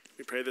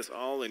We pray this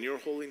all in your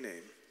holy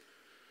name.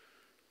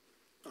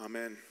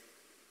 Amen.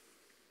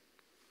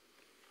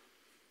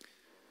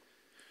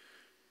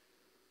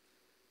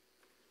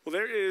 Well,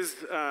 there is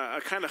a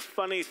kind of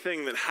funny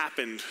thing that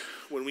happened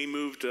when we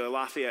moved to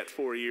Lafayette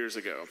 4 years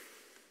ago.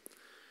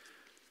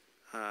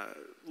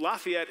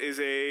 Lafayette is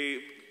a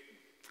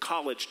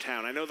college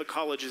town. I know the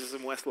college is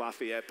in West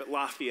Lafayette, but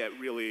Lafayette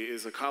really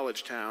is a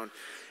college town.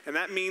 And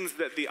that means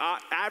that the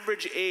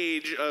average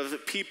age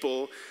of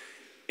people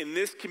in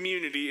this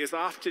community is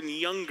often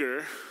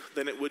younger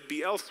than it would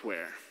be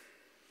elsewhere.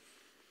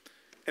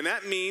 And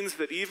that means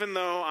that even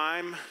though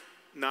I'm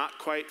not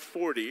quite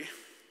 40,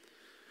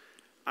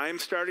 I'm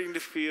starting to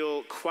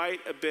feel quite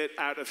a bit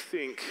out of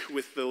sync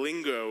with the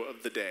lingo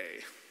of the day.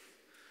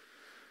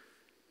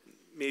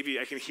 Maybe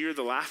I can hear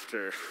the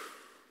laughter.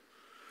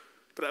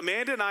 But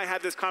Amanda and I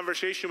had this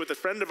conversation with a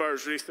friend of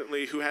ours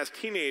recently who has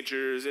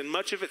teenagers, and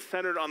much of it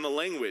centered on the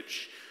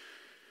language.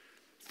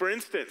 For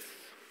instance,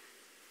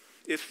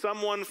 if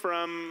someone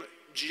from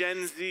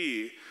Gen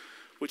Z,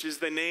 which is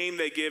the name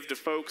they give to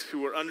folks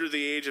who are under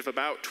the age of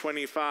about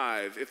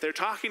 25, if they're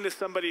talking to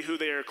somebody who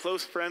they are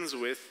close friends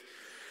with,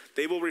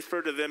 they will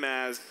refer to them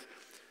as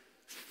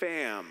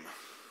fam,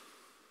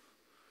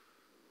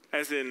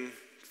 as in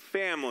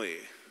family.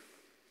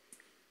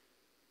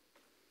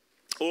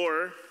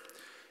 Or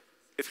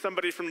if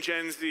somebody from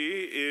Gen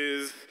Z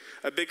is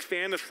a big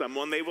fan of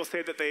someone, they will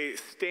say that they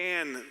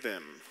stan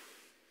them.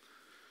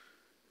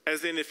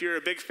 As in, if you're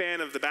a big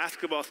fan of the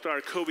basketball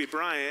star Kobe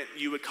Bryant,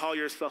 you would call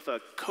yourself a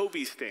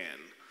Kobe stan.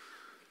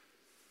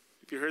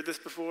 Have you heard this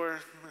before?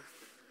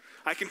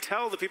 I can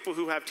tell the people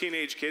who have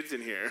teenage kids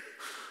in here.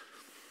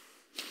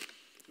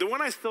 The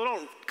one I still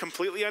don't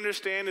completely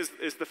understand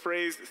is the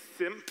phrase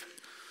simp.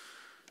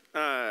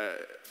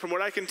 From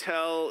what I can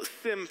tell,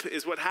 simp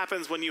is what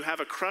happens when you have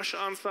a crush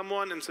on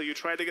someone, and so you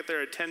try to get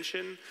their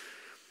attention.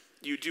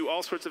 You do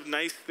all sorts of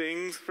nice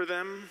things for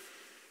them.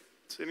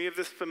 Is any of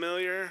this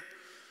familiar?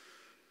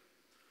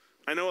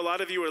 I know a lot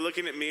of you are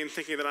looking at me and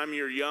thinking that I'm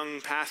your young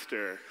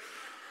pastor,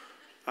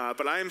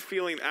 but I am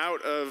feeling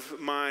out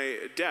of my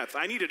depth.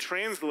 I need a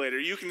translator.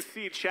 You can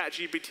see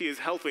ChatGPT is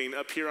helping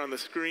up here on the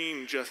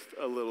screen just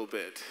a little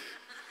bit.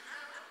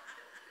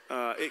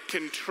 It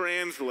can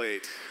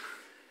translate.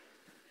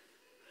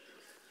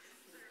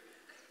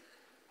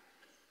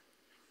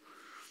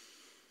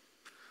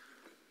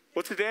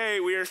 Well, today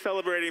we are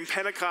celebrating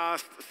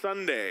Pentecost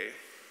Sunday.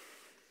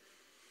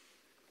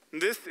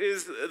 This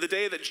is the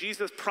day that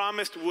Jesus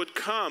promised would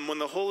come when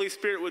the Holy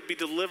Spirit would be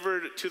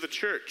delivered to the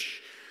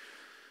church.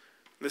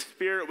 The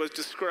Spirit was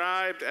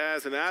described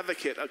as an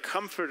advocate, a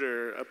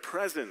comforter, a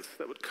presence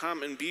that would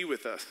come and be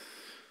with us.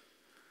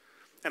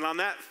 And on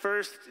that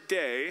first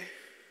day,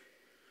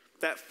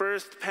 that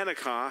first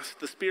Pentecost,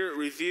 the Spirit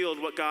revealed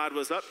what God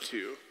was up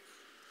to.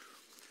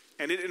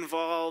 And it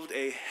involved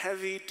a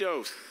heavy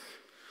dose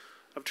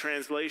of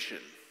translation.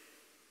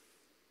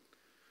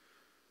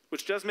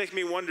 Which does make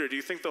me wonder, do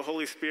you think the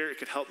Holy Spirit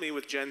could help me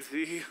with Gen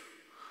Z?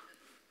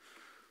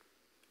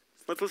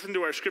 Let's listen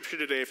to our scripture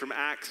today from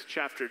Acts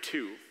chapter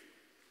 2.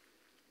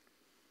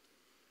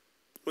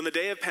 When the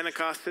day of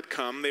Pentecost had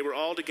come, they were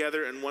all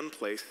together in one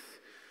place.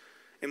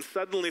 And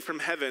suddenly from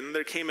heaven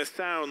there came a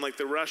sound like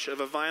the rush of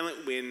a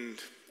violent wind,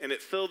 and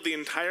it filled the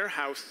entire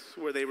house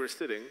where they were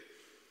sitting.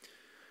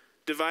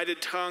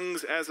 Divided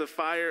tongues as of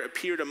fire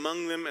appeared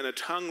among them, and a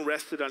tongue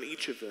rested on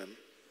each of them.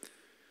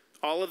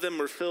 All of them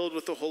were filled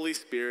with the Holy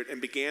Spirit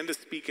and began to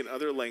speak in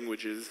other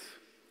languages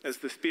as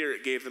the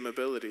Spirit gave them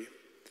ability.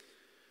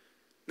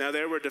 Now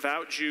there were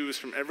devout Jews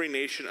from every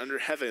nation under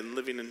heaven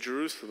living in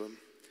Jerusalem.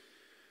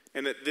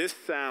 And at this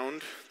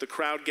sound, the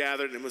crowd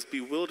gathered and was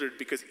bewildered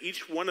because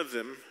each one of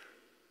them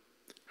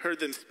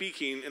heard them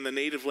speaking in the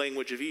native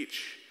language of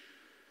each.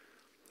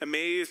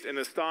 Amazed and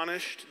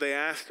astonished, they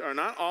asked, "Are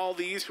not all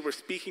these who are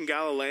speaking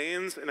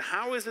Galileans? And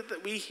how is it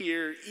that we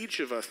hear, each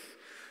of us,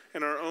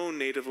 in our own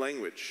native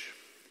language?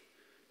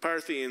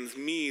 Parthians,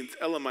 Medes,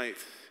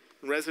 Elamites,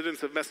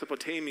 residents of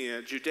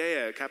Mesopotamia,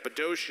 Judea,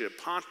 Cappadocia,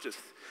 Pontus,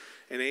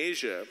 and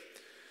Asia,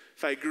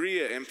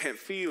 Phrygia and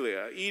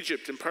Pamphylia,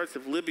 Egypt and parts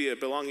of Libya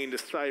belonging to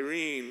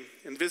Cyrene,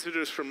 and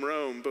visitors from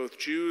Rome, both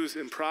Jews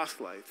and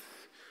proselytes,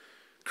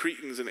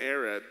 Cretans and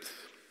Arabs.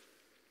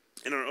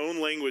 In our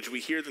own language we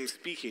hear them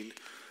speaking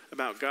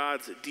about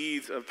God's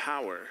deeds of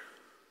power."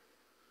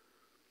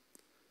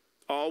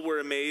 All were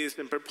amazed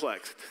and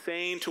perplexed,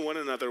 saying to one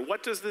another,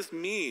 "What does this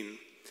mean?"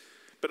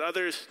 But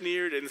others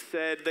sneered and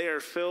said, "They are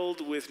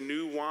filled with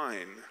new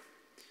wine."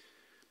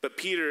 But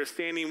Peter,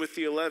 standing with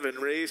the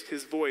 11, raised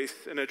his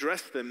voice and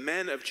addressed them,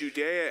 "Men of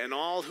Judea and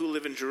all who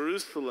live in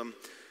Jerusalem,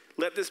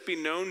 let this be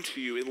known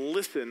to you, and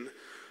listen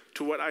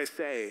to what I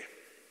say.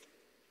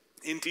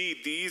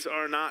 Indeed, these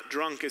are not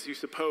drunk as you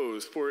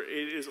suppose, for it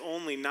is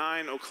only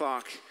 9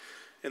 o'clock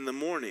in the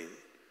morning.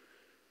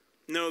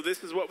 No,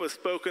 this is what was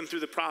spoken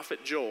through the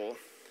prophet Joel.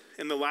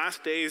 In the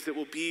last days it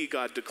will be,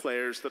 God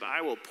declares, that I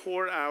will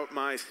pour out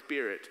my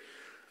Spirit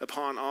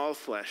upon all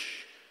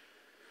flesh.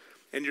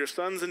 And your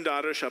sons and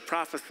daughters shall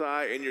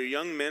prophesy, and your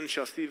young men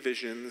shall see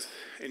visions,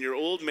 and your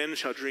old men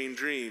shall dream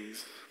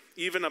dreams.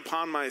 Even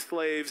upon my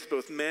slaves,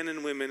 both men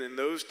and women, in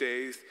those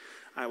days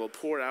I will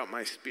pour out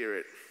my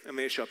spirit, and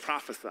they shall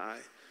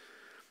prophesy.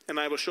 And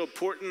I will show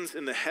portents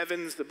in the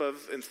heavens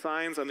above and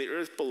signs on the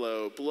earth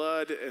below,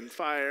 blood and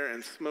fire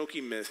and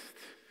smoky mist.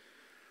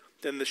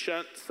 Then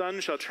the sun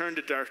shall turn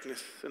to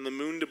darkness and the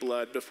moon to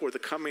blood before the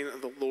coming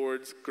of the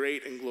Lord's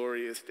great and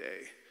glorious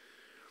day.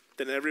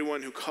 Then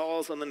everyone who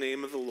calls on the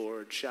name of the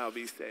Lord shall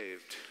be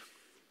saved.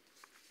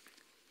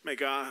 May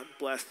God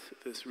bless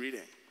this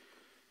reading.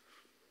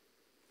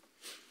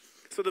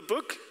 So the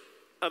book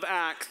of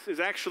Acts is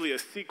actually a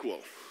sequel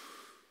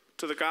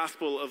to the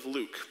Gospel of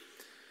Luke.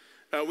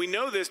 We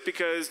know this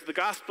because the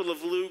Gospel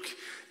of Luke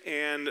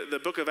and the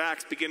book of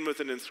Acts begin with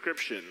an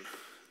inscription.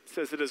 It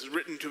says it is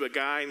written to a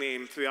guy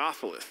named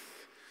Theophilus.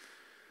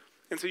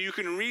 And so you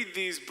can read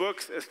these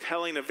books as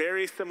telling a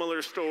very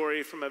similar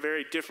story from a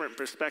very different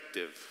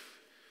perspective.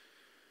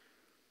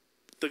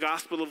 The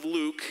Gospel of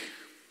Luke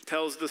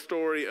tells the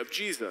story of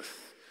Jesus.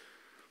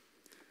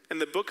 And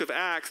the book of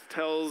Acts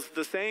tells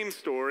the same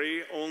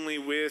story, only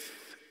with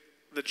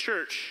the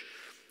church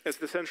as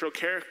the central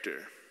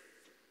character.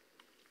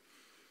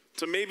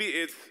 So maybe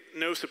it's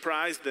no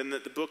surprise then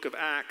that the book of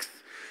Acts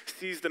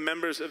sees the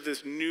members of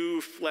this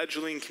new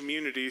fledgling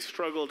community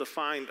struggle to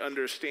find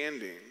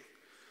understanding.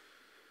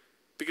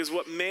 Because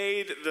what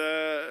made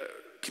the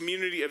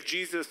community of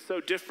Jesus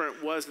so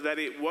different was that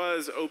it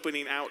was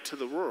opening out to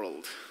the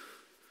world.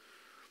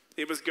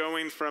 It was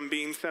going from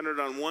being centered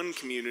on one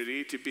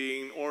community to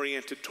being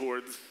oriented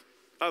towards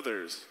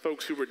others,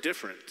 folks who were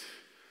different.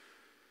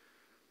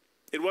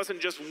 It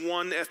wasn't just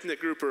one ethnic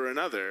group or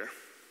another,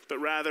 but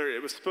rather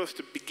it was supposed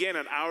to begin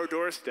at our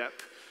doorstep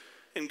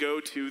and go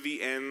to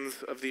the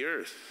ends of the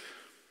earth.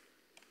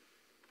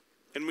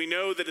 And we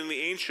know that in the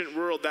ancient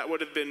world that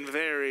would have been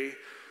very,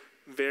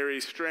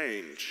 very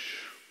strange.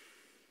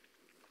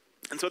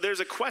 And so there's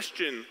a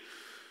question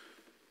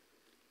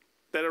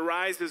that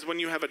arises when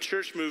you have a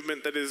church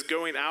movement that is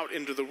going out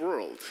into the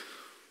world.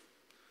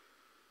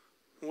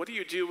 What do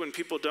you do when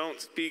people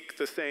don't speak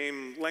the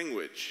same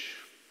language?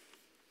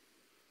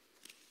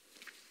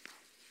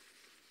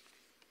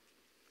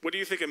 What do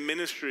you think a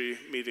ministry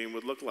meeting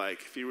would look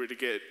like if you were to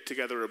get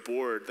together a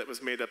board that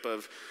was made up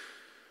of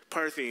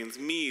Parthians,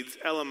 Medes,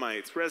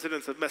 Elamites,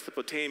 residents of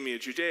Mesopotamia,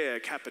 Judea,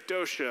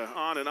 Cappadocia,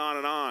 on and on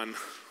and on,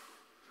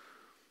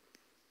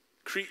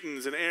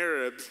 Cretans and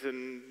Arabs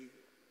and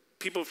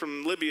people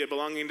from Libya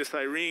belonging to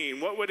Cyrene?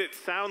 What would it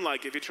sound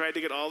like if you tried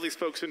to get all these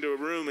folks into a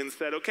room and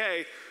said,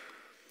 okay,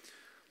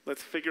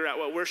 let's figure out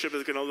what worship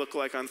is going to look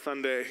like on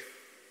Sunday?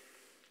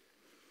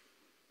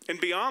 And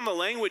beyond the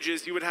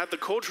languages, you would have the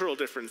cultural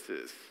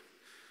differences.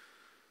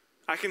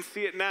 I can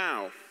see it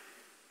now.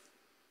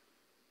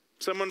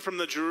 Someone from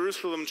the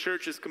Jerusalem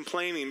church is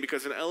complaining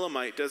because an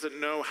Elamite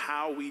doesn't know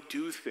how we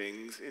do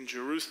things in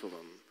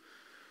Jerusalem.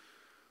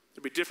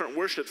 There'd be different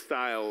worship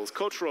styles,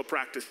 cultural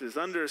practices,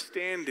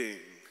 understanding.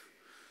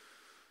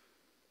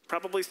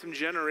 Probably some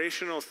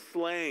generational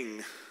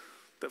slang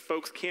that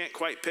folks can't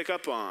quite pick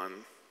up on.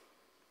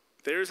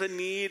 There's a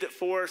need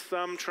for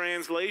some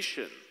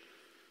translation.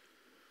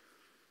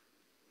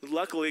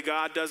 Luckily,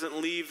 God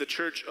doesn't leave the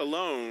church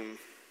alone.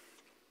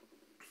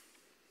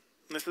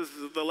 This is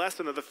the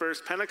lesson of the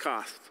first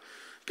Pentecost.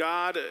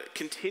 God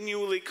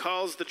continually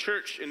calls the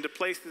church into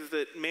places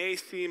that may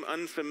seem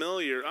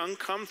unfamiliar,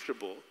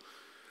 uncomfortable,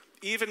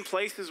 even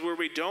places where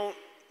we don't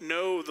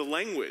know the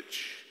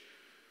language.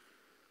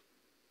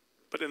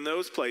 But in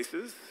those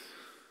places,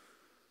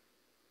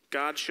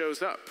 God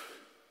shows up.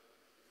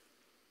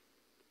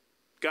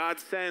 God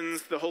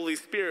sends the Holy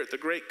Spirit, the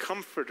great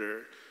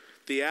comforter,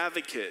 the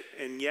advocate,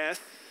 and yes,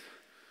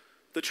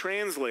 the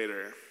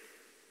translator.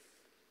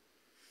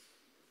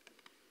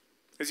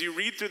 As you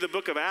read through the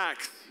book of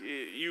Acts,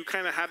 you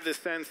kind of have this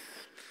sense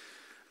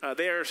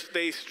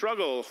they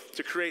struggle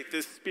to create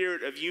this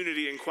spirit of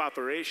unity and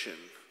cooperation.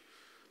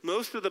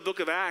 Most of the book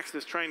of Acts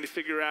is trying to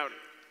figure out,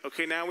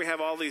 okay, now we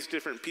have all these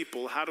different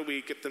people. How do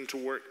we get them to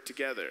work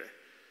together?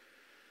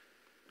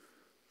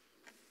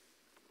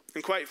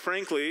 And quite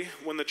frankly,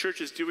 when the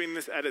church is doing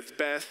this at its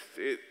best,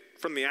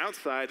 from the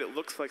outside, it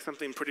looks like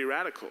something pretty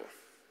radical.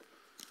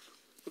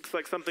 Looks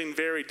like something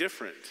very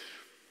different.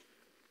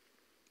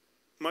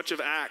 Much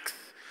of Acts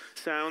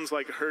sounds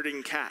like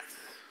herding cats.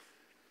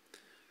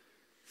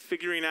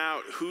 Figuring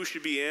out who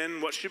should be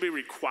in, what should be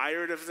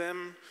required of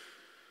them,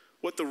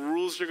 what the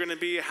rules are going to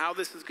be, how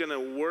this is going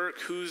to work,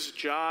 whose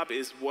job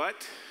is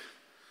what.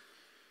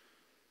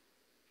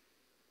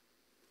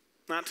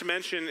 Not to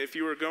mention, if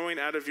you were going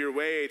out of your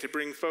way to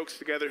bring folks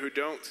together who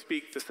don't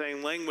speak the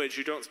same language,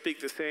 who don't speak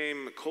the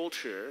same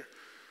culture,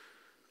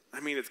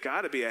 I mean, it's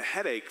got to be a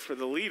headache for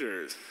the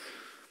leaders.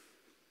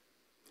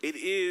 It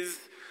is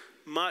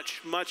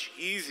much, much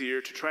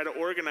easier to try to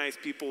organize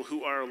people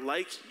who are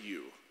like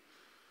you.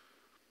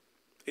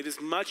 It is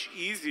much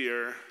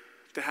easier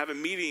to have a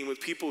meeting with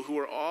people who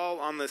are all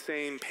on the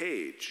same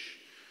page.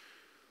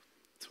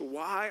 So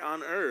why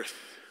on earth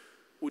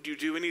would you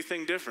do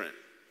anything different?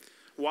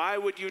 Why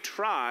would you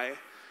try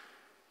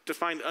to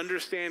find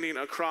understanding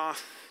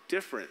across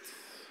difference?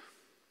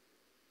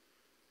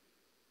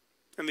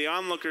 And the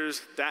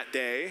onlookers that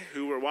day,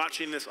 who were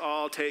watching this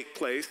all take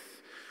place,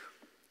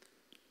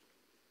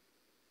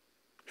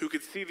 who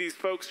could see these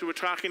folks who were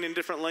talking in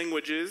different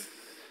languages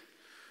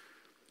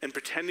and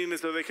pretending as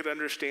though they could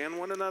understand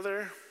one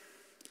another,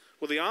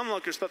 well, the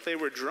onlookers thought they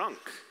were drunk,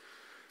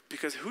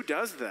 because who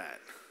does that?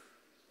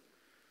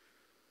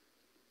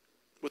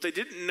 What they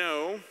didn't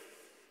know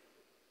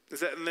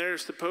is that in their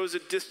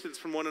supposed distance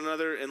from one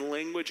another in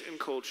language and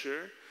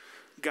culture,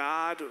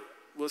 God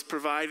was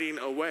providing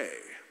a way.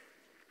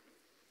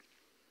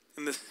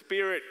 And the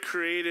Spirit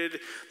created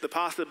the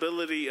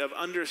possibility of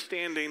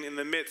understanding in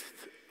the midst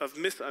of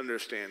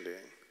misunderstanding.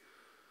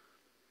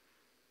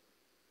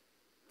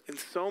 And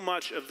so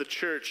much of the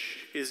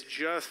church is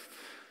just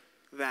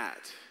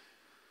that.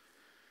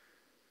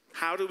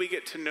 How do we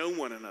get to know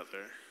one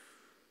another?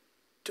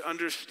 To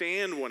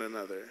understand one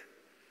another?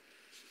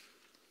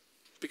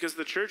 Because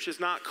the church is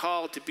not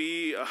called to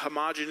be a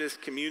homogeneous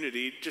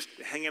community, just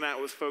hanging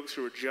out with folks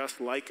who are just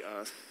like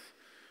us.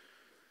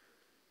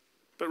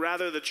 But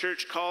rather, the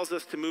church calls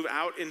us to move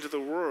out into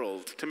the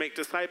world, to make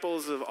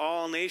disciples of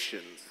all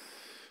nations.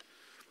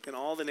 And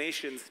all the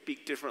nations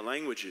speak different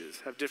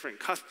languages, have different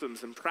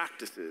customs and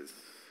practices.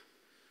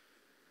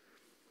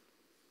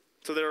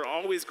 So there are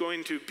always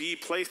going to be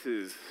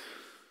places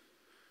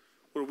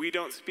where we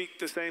don't speak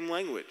the same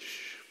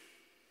language.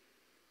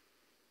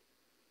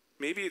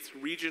 Maybe it's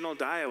regional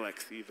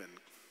dialects even,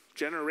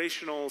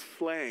 generational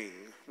slang,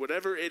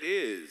 whatever it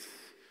is.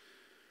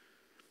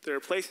 There are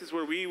places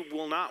where we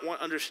will not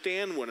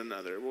understand one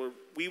another, where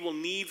we will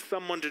need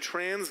someone to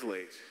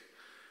translate.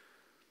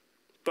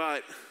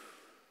 But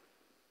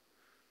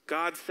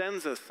God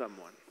sends us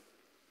someone,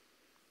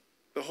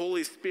 the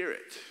Holy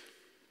Spirit.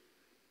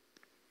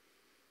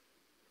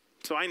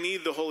 So I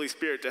need the Holy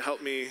Spirit to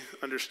help me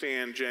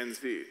understand Gen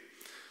Z.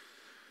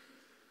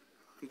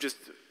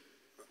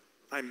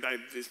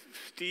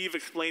 Steve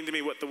explained to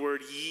me what the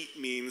word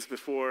yeet means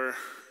before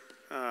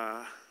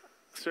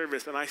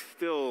service, and I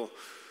still,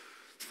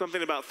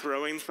 something about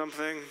throwing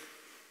something.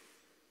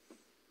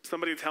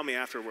 Somebody tell me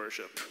after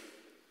worship.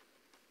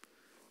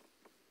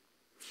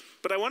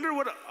 But I wonder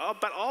what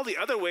about all the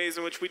other ways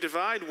in which we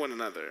divide one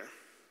another?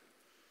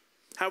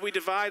 How we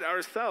divide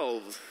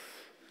ourselves.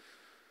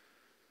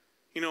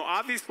 You know,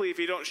 obviously if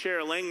you don't share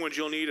a language,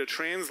 you'll need a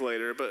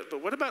translator,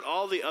 but what about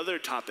all the other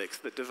topics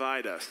that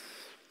divide us?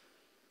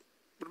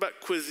 What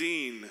about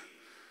cuisine?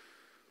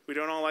 We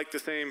don't all like the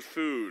same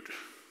food.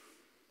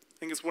 I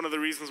think it's one of the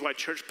reasons why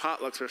church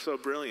potlucks are so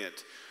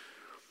brilliant.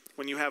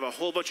 When you have a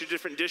whole bunch of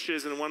different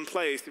dishes in one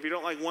place, if you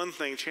don't like one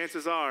thing,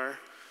 chances are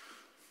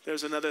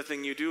there's another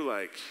thing you do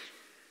like.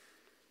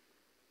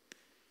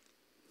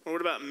 Or what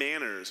about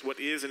manners? What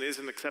is and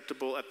isn't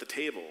acceptable at the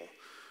table,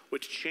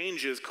 which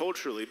changes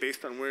culturally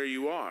based on where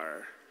you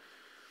are.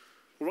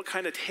 Or what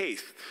kind of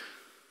taste?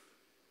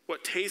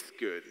 What tastes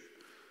good?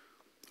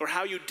 Or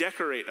how you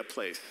decorate a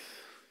place.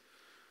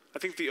 I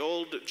think the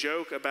old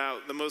joke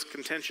about the most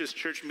contentious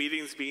church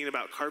meetings being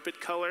about carpet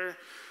color,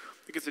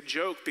 I think it's a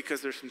joke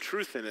because there's some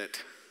truth in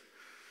it.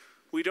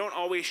 We don't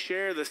always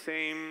share the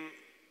same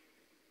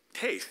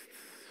taste.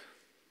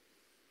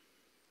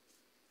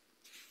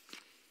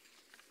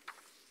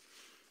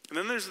 And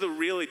then there's the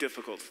really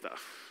difficult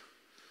stuff.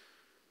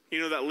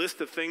 You know, that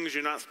list of things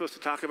you're not supposed to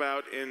talk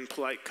about in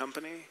polite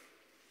company?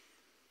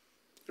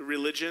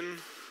 Religion,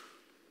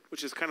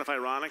 which is kind of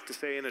ironic to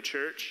say in a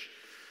church.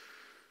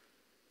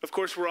 Of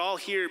course, we're all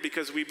here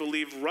because we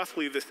believe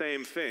roughly the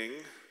same thing.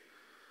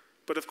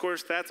 But of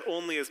course, that's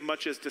only as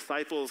much as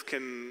disciples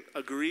can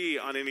agree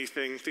on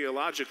anything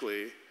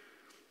theologically.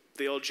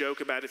 The old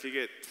joke about if you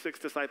get 6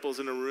 disciples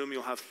in a room,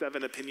 you'll have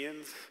 7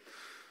 opinions.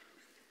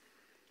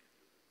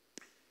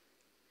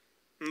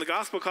 And the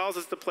gospel calls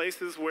us to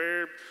places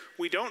where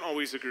we don't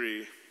always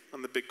agree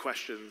on the big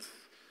questions.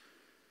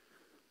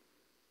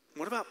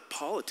 What about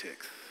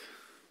politics?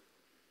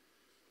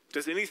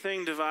 Does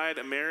anything divide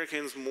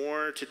Americans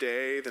more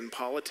today than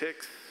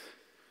politics?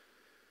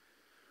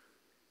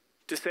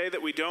 To say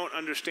that we don't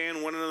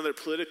understand one another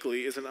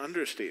politically is an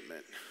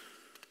understatement.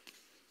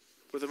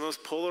 We're the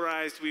most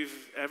polarized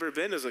we've ever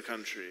been as a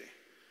country.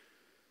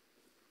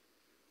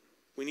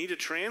 We need a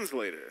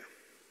translator.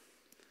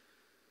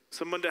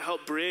 Someone to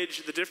help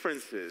bridge the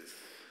differences.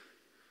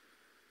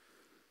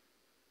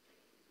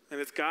 And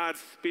it's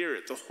God's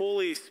Spirit, the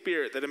Holy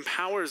Spirit, that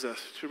empowers us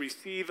to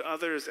receive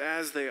others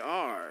as they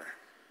are.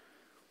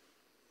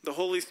 The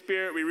Holy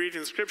Spirit, we read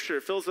in Scripture,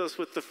 fills us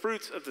with the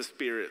fruits of the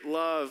Spirit: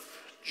 love,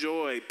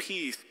 joy,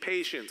 peace,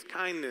 patience,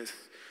 kindness,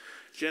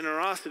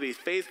 generosity,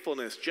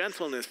 faithfulness,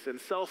 gentleness, and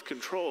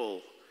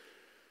self-control.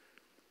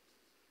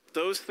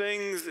 Those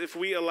things, if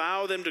we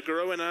allow them to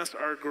grow in us,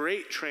 are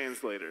great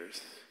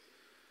translators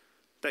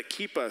that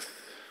keep us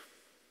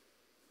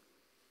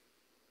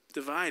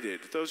divided.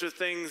 Those are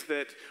things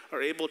that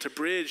are able to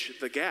bridge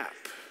the gap.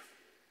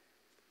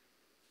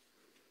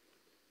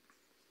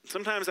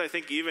 Sometimes I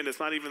think even it's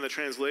not even the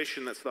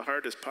translation that's the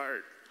hardest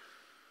part.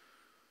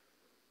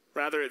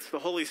 Rather, it's the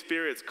Holy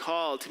Spirit's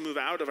call to move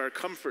out of our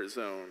comfort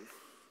zone,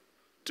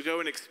 to go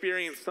and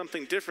experience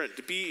something different,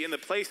 to be in the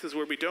places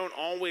where we don't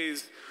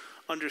always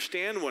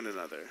understand one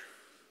another.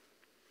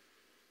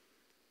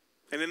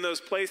 And in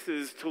those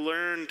places, to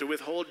learn to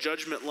withhold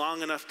judgment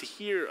long enough to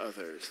hear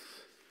others.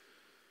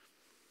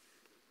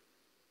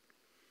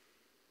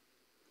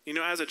 You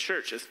know, as a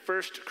church, as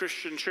First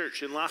Christian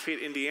Church in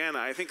Lafayette, Indiana,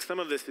 I think some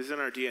of this is in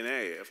our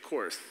DNA, of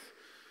course.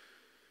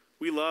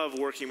 We love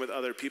working with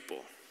other people.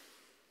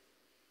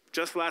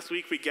 Just last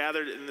week, we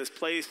gathered in this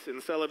place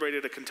and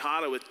celebrated a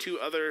cantata with 2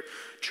 other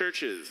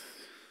churches.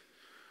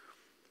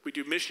 We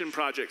do mission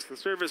projects and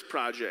service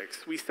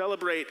projects. We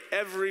celebrate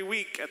every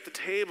week at the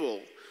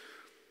table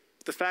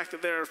the fact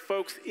that there are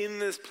folks in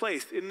this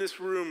place, in this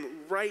room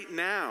right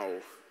now,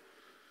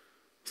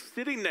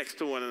 sitting next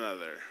to one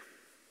another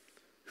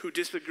who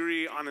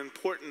disagree on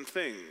important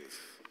things.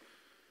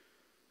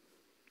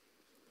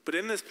 But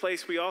in this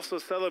place, we also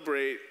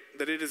celebrate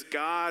that it is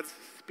God's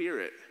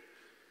Spirit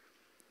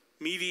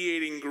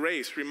mediating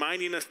grace,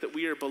 reminding us that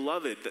we are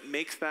beloved, that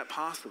makes that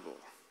possible.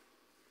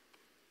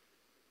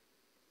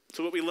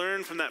 So what we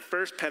learned from that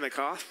first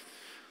Pentecost,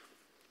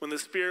 when the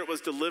Spirit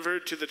was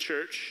delivered to the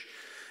church,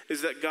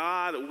 is that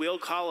God will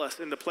call us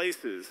into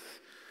places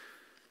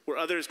where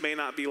others may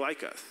not be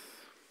like us,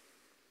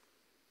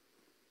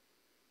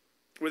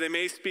 where they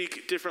may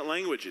speak different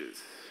languages,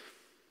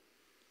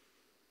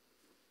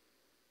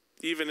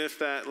 even if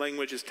that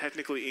language is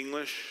technically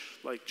English,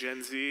 like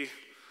Gen Z,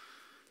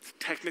 it's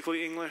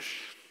technically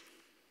English.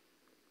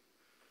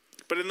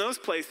 But in those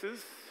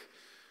places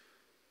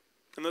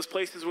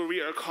where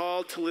we are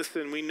called to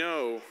listen, we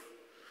know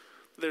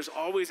there's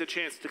always a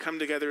chance to come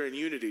together in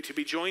unity, to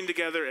be joined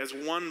together as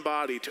one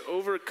body, to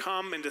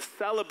overcome and to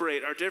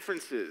celebrate our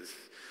differences,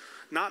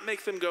 not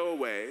make them go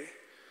away,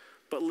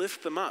 but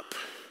lift them up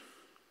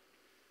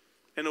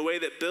in a way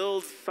that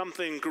builds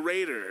something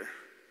greater,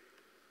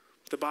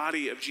 the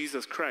body of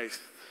Jesus Christ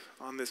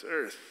on this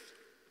earth.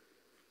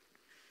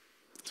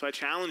 So I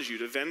challenge you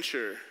to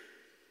venture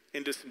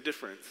into some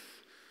difference,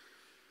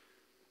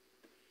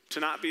 to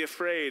not be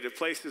afraid of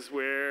places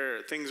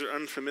where things are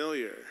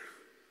unfamiliar.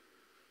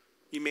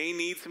 You may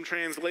need some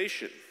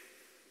translation,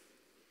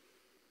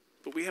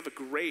 but we have a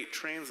great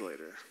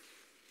translator,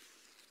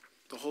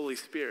 the Holy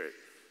Spirit.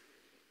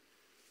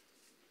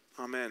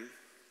 Amen.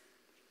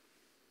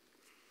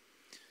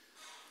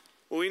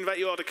 Well, we invite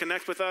you all to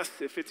connect with us.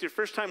 If it's your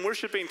first time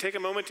worshiping, take a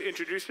moment to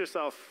introduce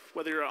yourself,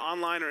 whether you're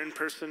online or in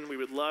person. We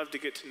would love to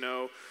get to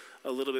know a little bit